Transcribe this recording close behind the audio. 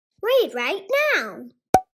Read right now.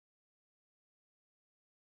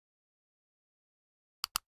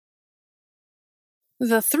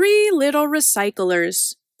 The Three Little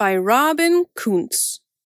Recyclers by Robin Koontz.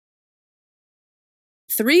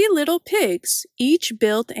 3 little pigs each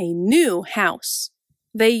built a new house.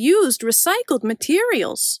 They used recycled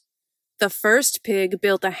materials. The first pig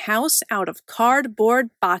built a house out of cardboard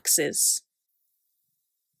boxes.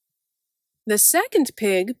 The second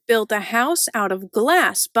pig built a house out of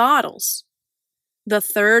glass bottles. The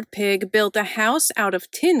third pig built a house out of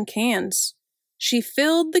tin cans. She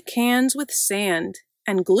filled the cans with sand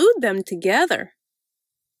and glued them together.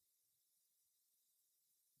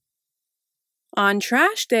 On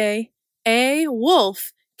trash day, a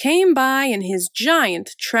wolf came by in his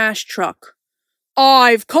giant trash truck.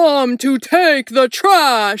 "I've come to take the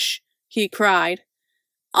trash!" he cried.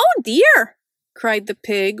 "Oh dear!" cried the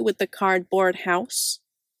pig with the cardboard house.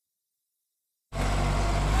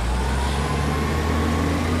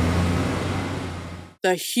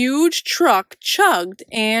 The huge truck chugged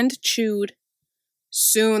and chewed.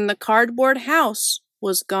 Soon the cardboard house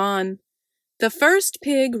was gone. The first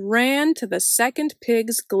pig ran to the second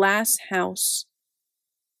pig's glass house.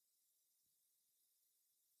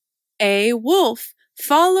 A wolf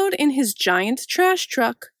followed in his giant trash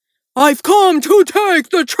truck. "I've come to take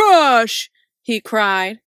the trash!" he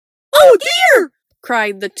cried. "Oh dear!"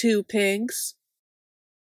 cried the 2 pigs.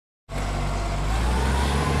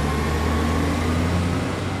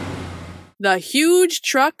 The huge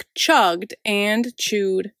truck chugged and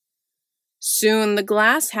chewed. Soon the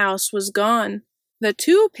glass house was gone. The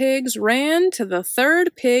 2 pigs ran to the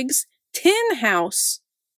third pig's tin house.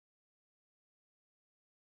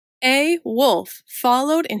 A wolf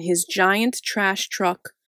followed in his giant trash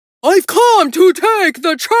truck. "I've come to take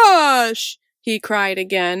the trash!" he cried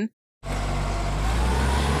again.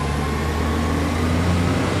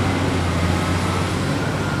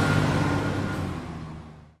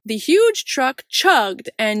 The huge truck chugged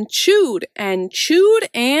and chewed and chewed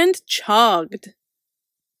and chugged.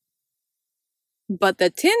 But the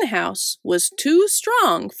tin house was too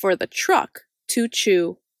strong for the truck to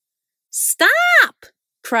chew. "Stop!"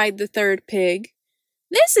 cried the third pig.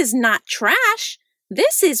 "This is not trash.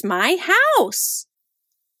 This is my house."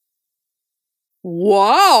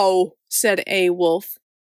 "Wow!" said a wolf.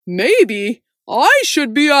 "Maybe I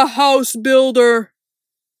should be a house builder."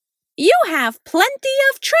 "You have plenty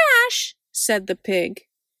of trash," said the pig.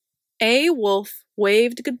 A wolf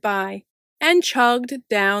waved goodbye and chugged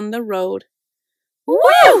down the road.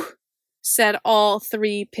 "Woo!" said all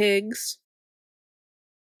 3 pigs.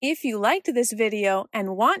 If you liked this video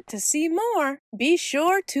and want to see more, be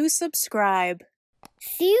sure to subscribe.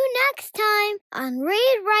 See you next time on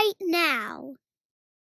Read Right Now.